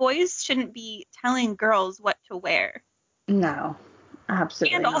these boys shouldn't be telling girls what to wear. No,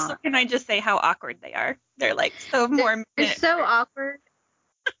 absolutely And also, not. can I just say how awkward they are? They're like so more. They're so awkward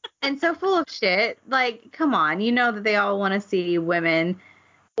and so full of shit. Like, come on, you know that they all want to see women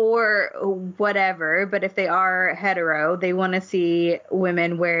or whatever, but if they are hetero, they want to see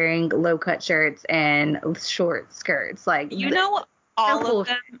women wearing low-cut shirts and short skirts. Like, You know, all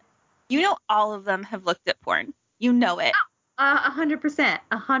of them have looked at porn. You know it. 100%.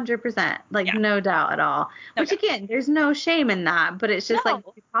 Like, Yeah. no doubt at all. No Which, doubt. again, there's no shame in that, but it's just like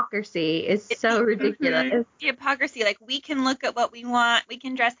No. hypocrisy is It's so ridiculous. The hypocrisy. Like, we can look at what we want, we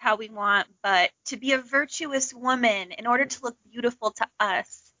can dress how we want, but to be a virtuous woman, in order to look beautiful to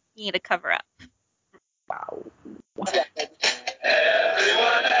us, you need to cover up. Wow. Everyone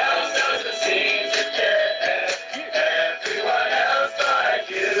else doesn't seem to care. Everyone else like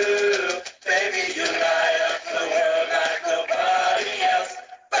you. Baby, you light up the world like nobody else.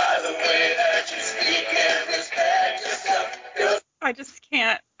 By the way that you speak and respect yourself. I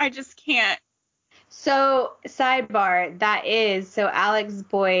just can't. So, sidebar, so Alex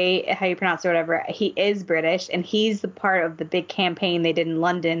Boy, how you pronounce it or whatever, he is British, and he's the part of the big campaign they did in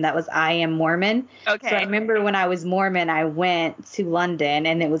London that was I Am Mormon. Okay. So I remember when I was Mormon, I went to London,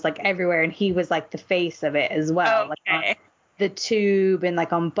 and it was like everywhere, and he was like the face of it as well. Like on the tube and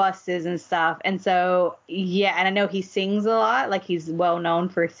like on buses and stuff. And so, yeah, and I know he sings a lot, like he's well known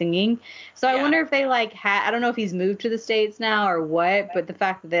for singing. So I wonder if they like I don't know if he's moved to the States now or what, but the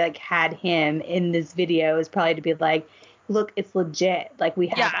fact that they like had him in this video is probably to be like, look, it's legit. Like, we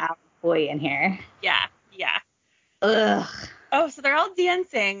have Alex Boy in here. Yeah. Ugh. Oh, so they're all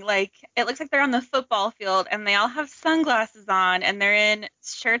dancing. Like, it looks like they're on the football field, and they all have sunglasses on, and they're in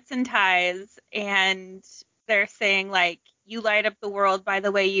shirts and ties, and they're saying, like, you light up the world by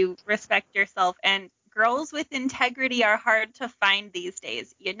the way you respect yourself, and girls with integrity are hard to find these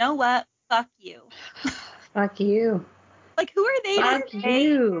days. You know what? Fuck you. Fuck you. Like, who are they Fuck to say?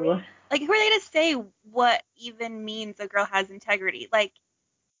 you. Like, who are they to say what even means a girl has integrity? Like,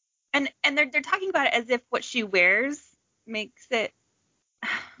 and they're talking about it as if what she wears makes it.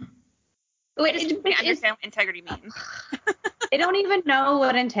 I just can't understand what integrity means. They don't even know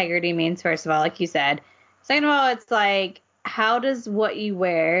what integrity means, first of all, like you said. Second of all, it's like, how does what you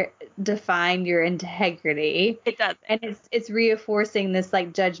wear define your integrity? It doesn't. And it's reinforcing this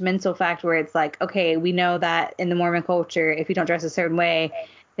like judgmental fact where it's like, okay, we know that in the Mormon culture, if you don't dress a certain way,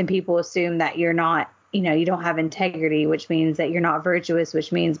 then people assume that you're not, you don't have integrity, which means that you're not virtuous,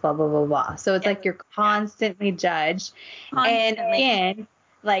 which means blah, blah, blah, blah. So it's like you're constantly judged. And again,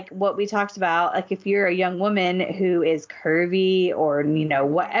 like what we talked about, like if you're a young woman who is curvy or,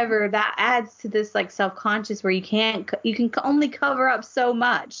 whatever, that adds to this like self-conscious where you can only cover up so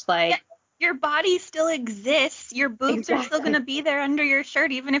much. Like, your body still exists. Your boobs are still going to be there under your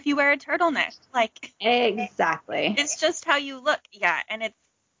shirt, even if you wear a turtleneck. Like, exactly. It's just how you look. Yeah. And it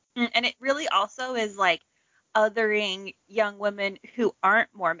really also is like othering young women who aren't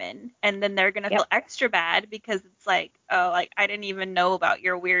Mormon, and then they're going to feel extra bad because it's like, oh, like, I didn't even know about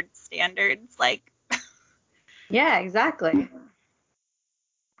your weird standards. Like, yeah, exactly.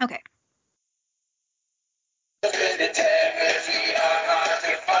 Okay.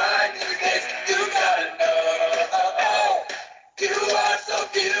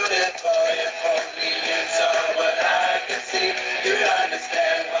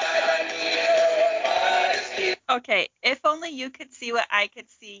 only you could see what I could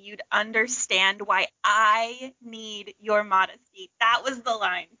see, you'd understand why I need your modesty. That was the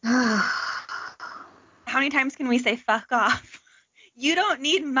line. How many times can we say fuck off? You don't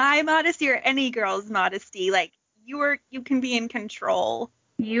need my modesty or any girl's modesty. Like, you can be in control.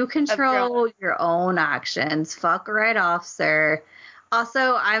 You control your own actions. Fuck right off, sir.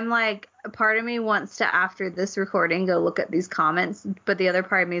 Also, I'm like, part of me wants to, after this recording, go look at these comments, but the other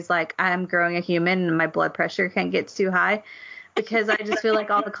part of me is like, I'm growing a human and my blood pressure can't get too high, because I just feel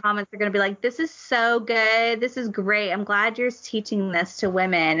like all the comments are going to be like, this is so good. This is great. I'm glad you're teaching this to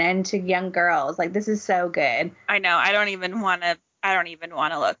women and to young girls. Like, this is so good. I know. I don't even want to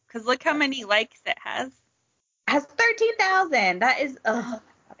look, because look how many likes it has. It has 13,000. That is, I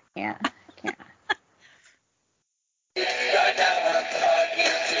can't. Right now I'm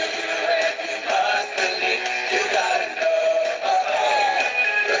talking to you and you must believe you gotta know.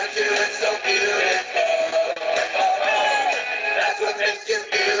 Virtue is so beautiful. That's what makes you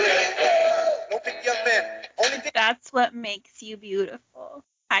beautiful. Don't pick young men. Only thing That's what makes you beautiful.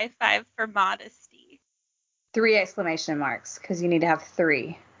 High five for modesty. 3 exclamation marks, because you need to have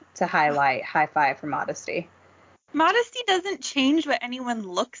 3 to highlight high five for modesty. Modesty doesn't change what anyone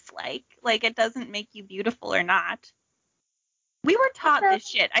looks like. Like, it doesn't make you beautiful or not. We were taught this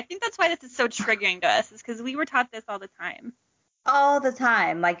shit. I think that's why this is so triggering to us, is because we were taught this all the time. All the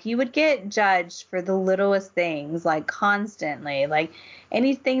time. Like, you would get judged for the littlest things, like, constantly. Like,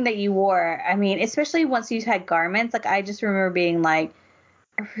 anything that you wore. I mean, especially once you had garments. Like, I just remember being like,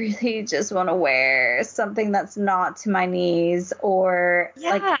 I really just want to wear something that's not to my knees, or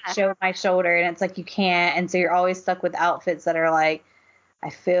like show my shoulder, and it's like you can't, and so you're always stuck with outfits that are like,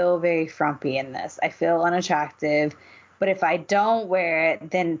 I feel very frumpy in this. I feel unattractive. But if I don't wear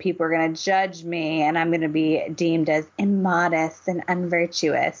it, then people are going to judge me, and I'm going to be deemed as immodest and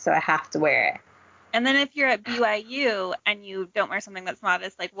unvirtuous, so I have to wear it. And then if you're at BYU and you don't wear something that's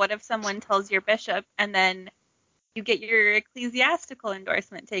modest, like, what if someone tells your bishop and then you get your ecclesiastical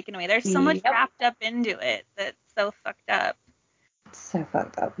endorsement taken away? There's so much wrapped up into it that's so fucked up. It's so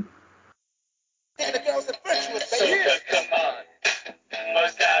fucked up. the girls are virtuous, So baby. come on,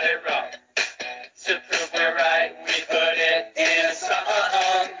 must got it wrong. To prove we're right, we put it in a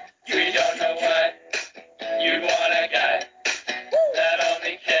song. You don't know what you'd want a guy that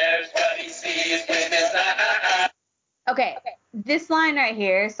only cares what he sees with his eyes. Okay, this line right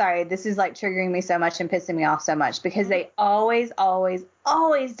here, sorry, this is like triggering me so much and pissing me off so much, because they always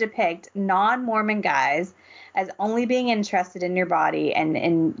depict non-Mormon guys as only being interested in your body and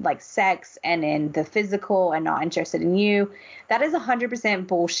in like sex and in the physical and not interested in you. That is 100%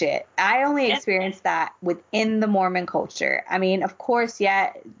 bullshit. I only experienced that within the Mormon culture. I mean, of course,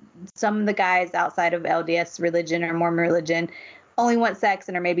 yeah, some of the guys outside of LDS religion or Mormon religion only want sex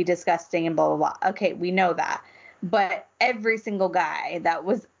and are maybe disgusting and blah, blah, blah. Okay, we know that. But every single guy that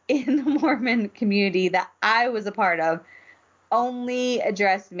was in the Mormon community that I was a part of only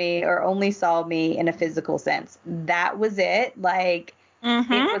addressed me or only saw me in a physical sense. That was it. Like,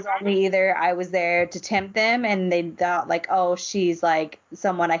 it was only either I was there to tempt them and they thought like, oh, she's like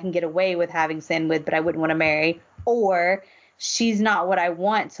someone I can get away with having sin with, but I wouldn't want to marry, or she's not what I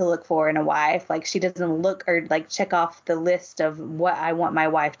want to look for in a wife. Like, she doesn't look or like check off the list of what I want my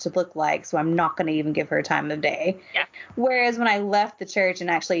wife to look like, so I'm not going to even give her time of day. Yeah. Whereas when I left the church and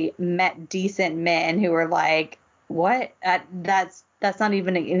actually met decent men who were like, what? That's not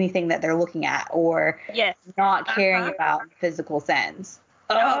even anything that they're looking at, or not caring about physical sense.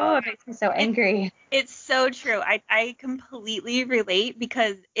 Oh, it makes me so angry. It's so true. I completely relate,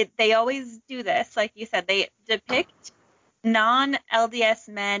 because they always do this. Like you said, they depict non-LDS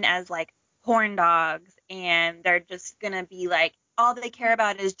men as like horn dogs, and they're just going to be like, all they care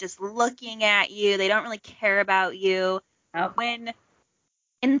about is just looking at you. They don't really care about you. Nope. When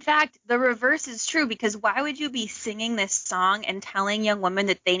in fact, the reverse is true, because why would you be singing this song and telling young women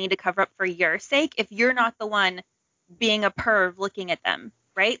that they need to cover up for your sake if you're not the one being a perv looking at them,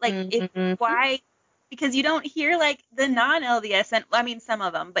 right? Like, why? Because you don't hear like the non-LDS, and I mean some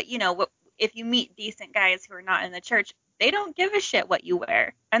of them, but you know, if you meet decent guys who are not in the church, they don't give a shit what you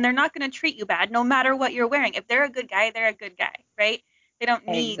wear, and they're not going to treat you bad no matter what you're wearing. If they're a good guy, they're a good guy, right? They don't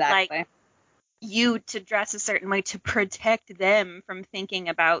need like you to dress a certain way to protect them from thinking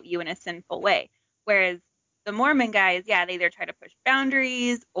about you in a sinful way. Whereas the Mormon guys, they either try to push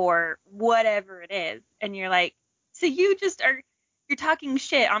boundaries or whatever it is. And you're like, so you're talking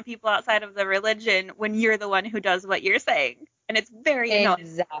shit on people outside of the religion when you're the one who does what you're saying. And it's very annoying.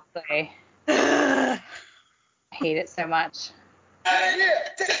 Exactly. I hate it so much. Everyone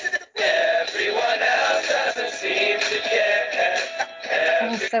else doesn't seem to care.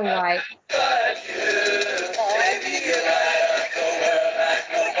 Oh, so white. But you, maybe you like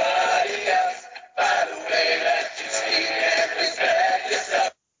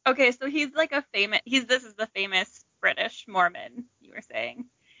Okay, so he's like this is the famous British Mormon you were saying.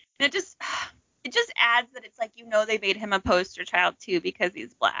 And it just adds that it's like, they made him a poster child too because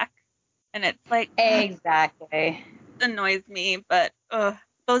he's black. And it's like Exactly. annoys me, but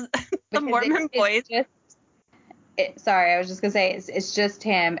those the Because Mormon boys. Sorry, I was just gonna say it's just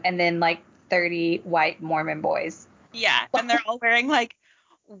him and then like 30 white Mormon boys. Yeah, and they're all wearing like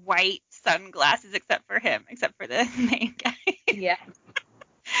white sunglasses except for him, except for the main guy. Yeah.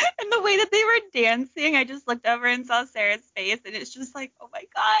 And the way that they were dancing, I just looked over and saw Sarah's face, and it's just like, oh my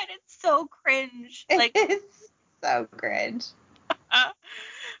god, it's so cringe. Like, It's so cringe.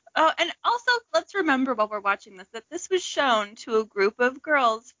 Oh, and also let's remember while we're watching this that this was shown to a group of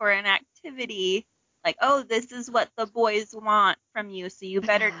girls for an activity. Like, oh, this is what the boys want from you, so you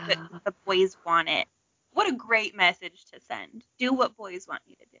better do it 'cause the boys want it. What a great message to send. Do what boys want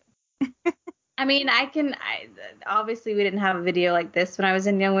you to do. I mean, obviously we didn't have a video like this when I was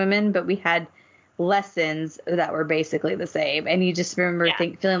in Young Women, but we had lessons that were basically the same. And you just remember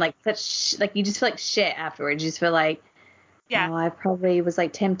feeling like you just feel like shit afterwards. You just feel like, oh, I probably was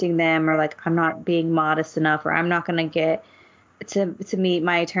like tempting them, or like I'm not being modest enough, or I'm not going to get to meet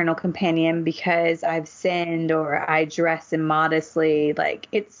my eternal companion because I've sinned, or I dress immodestly. Like,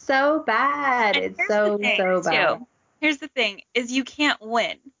 it's so bad. And It's so bad. Too. Here's the thing, is you can't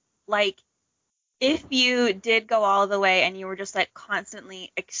win. Like, if you did go all the way and you were just like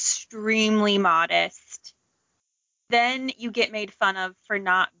constantly extremely modest, then you get made fun of for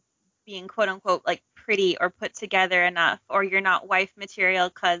not being quote unquote like pretty or put together enough, or you're not wife material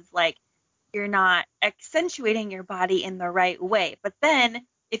because like you're not accentuating your body in the right way. But then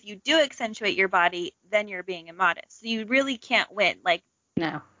if you do accentuate your body, then you're being immodest. So you really can't win. Like,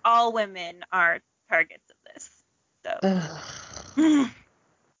 No. All women are targets of this. So.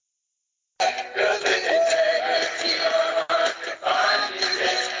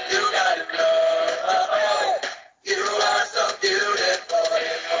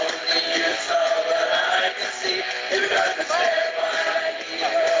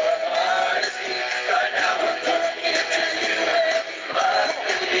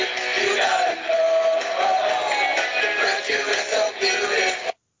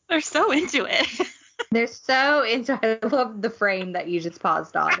 They're so into it. They're so into it. I love the frame that you just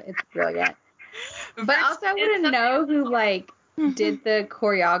paused on. It's brilliant. But also, I want to know who like did the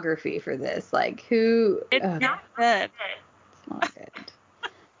choreography for this. Like, who? It's not good. It's not good.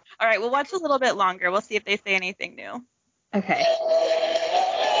 All right, we'll watch a little bit longer. We'll see if they say anything new. Okay.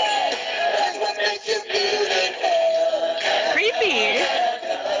 Creepy.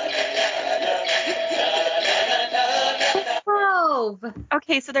 12.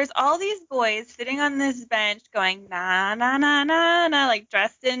 Okay, so there's all these boys sitting on this bench going na na na na na, like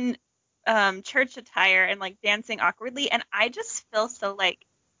dressed in church attire and like dancing awkwardly, and I just feel so like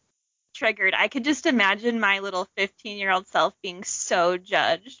triggered. I could just imagine my little 15-year-old self being so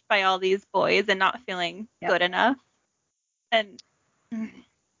judged by all these boys and not feeling good enough. And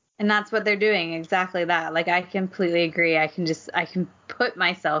that's what they're doing, exactly that. Like, I completely agree. I can put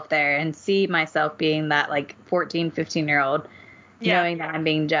myself there and see myself being that like 14, 15-year-old, knowing that I'm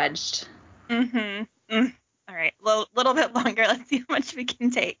being judged. All right, little bit longer. Let's see how much we can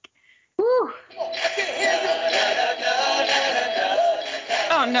take. Woo.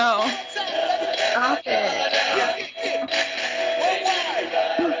 Oh no. Stop it.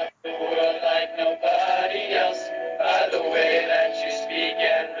 Like nobody else, by the way that you speak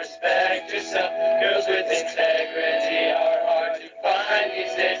and respect yourself. Girls with integrity are hard to find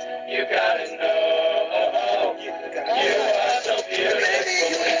these days. You gotta know, you are so beautiful.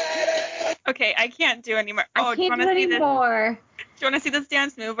 Okay, I can't do anymore. I can't do anymore. Do you want to see this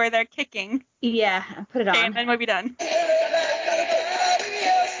dance move where they're kicking? Yeah, put it on. Okay, and then we'll be done.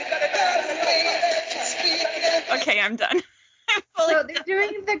 Okay, I'm done. So they're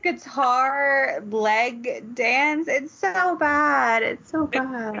doing the guitar leg dance. It's so bad. It's so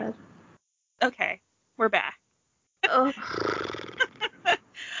bad. Okay, we're back. Oh.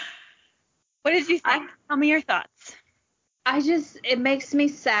 What did you think? Tell me your thoughts. It makes me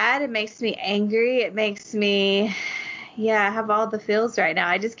sad. It makes me angry. It makes me, I have all the feels right now.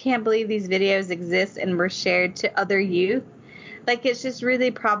 I just can't believe these videos exist and were shared to other youth. Like, it's just really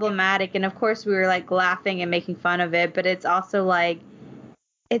problematic. And of course we were like laughing and making fun of it, but it's also like,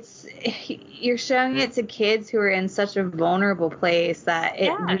 you're showing it to kids who are in such a vulnerable place that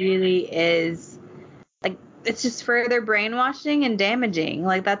it really is like, it's just further brainwashing and damaging.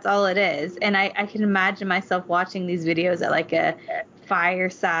 Like, that's all it is. And I can imagine myself watching these videos at like a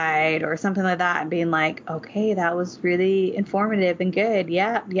fireside or something like that and being like, okay, that was really informative and good.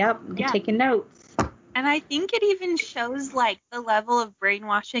 Yep, taking notes. And I think it even shows like the level of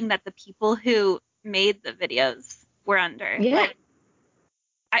brainwashing that the people who made the videos were under. Yeah. Like,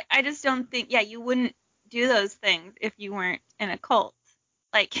 I just don't think, you wouldn't do those things if you weren't in a cult.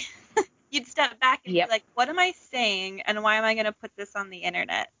 Like, you'd step back and Yep. be like, what am I saying and why am I going to put this on the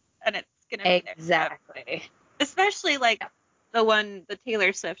internet? And it's going to be there. Exactly. Especially like the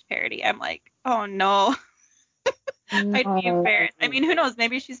Taylor Swift parody. I'm like, oh no. I'd be embarrassed. I mean, who knows?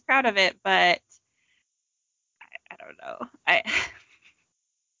 Maybe she's proud of it, but I don't know.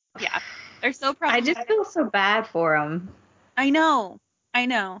 Yeah, they're so proud. I just feel so bad for them. I know.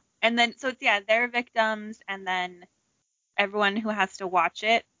 And then, so it's, they're victims, and then everyone who has to watch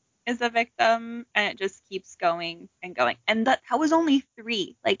it is a victim, and it just keeps going and going. And that was only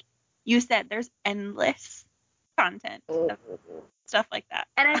 3. Like you said, there's endless content of stuff like that.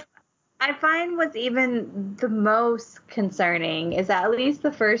 And I find what's even the most concerning is that at least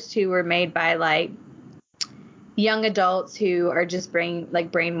the first 2 were made by like young adults who are just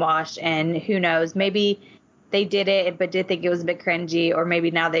brainwashed, and who knows, maybe they did it but did think it was a bit cringy, or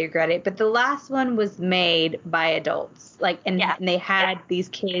maybe now they regret it. But the last one was made by adults, like, and they had these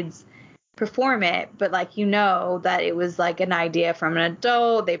kids perform it, but like, that it was like an idea from an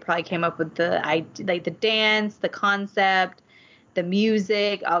adult. They probably came up with the idea, like the dance, the concept, the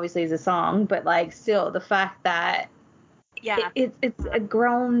music obviously is a song, but like still the fact that it's a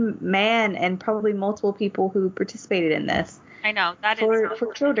grown man and probably multiple people who participated in this. I know that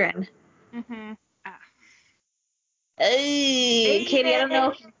for children. Mm-hmm. Hey, Katie, I don't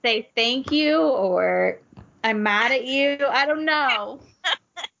know if you say thank you or I'm mad at you. I don't know.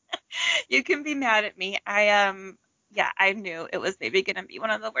 You can be mad at me. I knew it was maybe gonna be one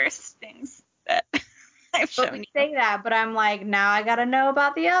of the worst things that I've shown you. Say that, but I'm like, now I gotta know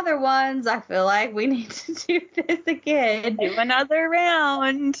about the other ones. I feel like we need to do this again. Do another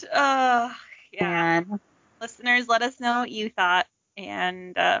round. Man. Listeners, let us know what you thought,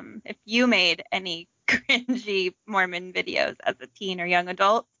 and if you made any cringy Mormon videos as a teen or young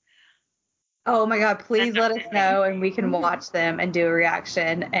adult. Oh my God, please let us know and we can watch them and do a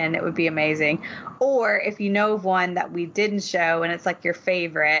reaction, and it would be amazing. Or if you know of one that we didn't show and it's like your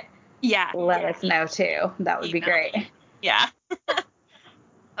favorite, let us know too. That would be great. Yeah.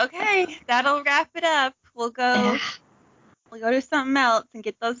 Okay, that'll wrap it up. We'll go do something else and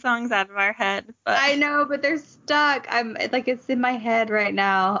get those songs out of our head. But I know, but they're stuck. I'm like, it's in my head right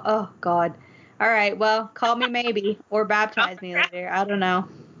now. Oh God. All right, well, call me maybe or baptize me later. I don't know.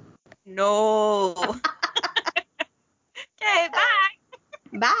 No. Okay, bye.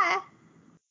 Bye.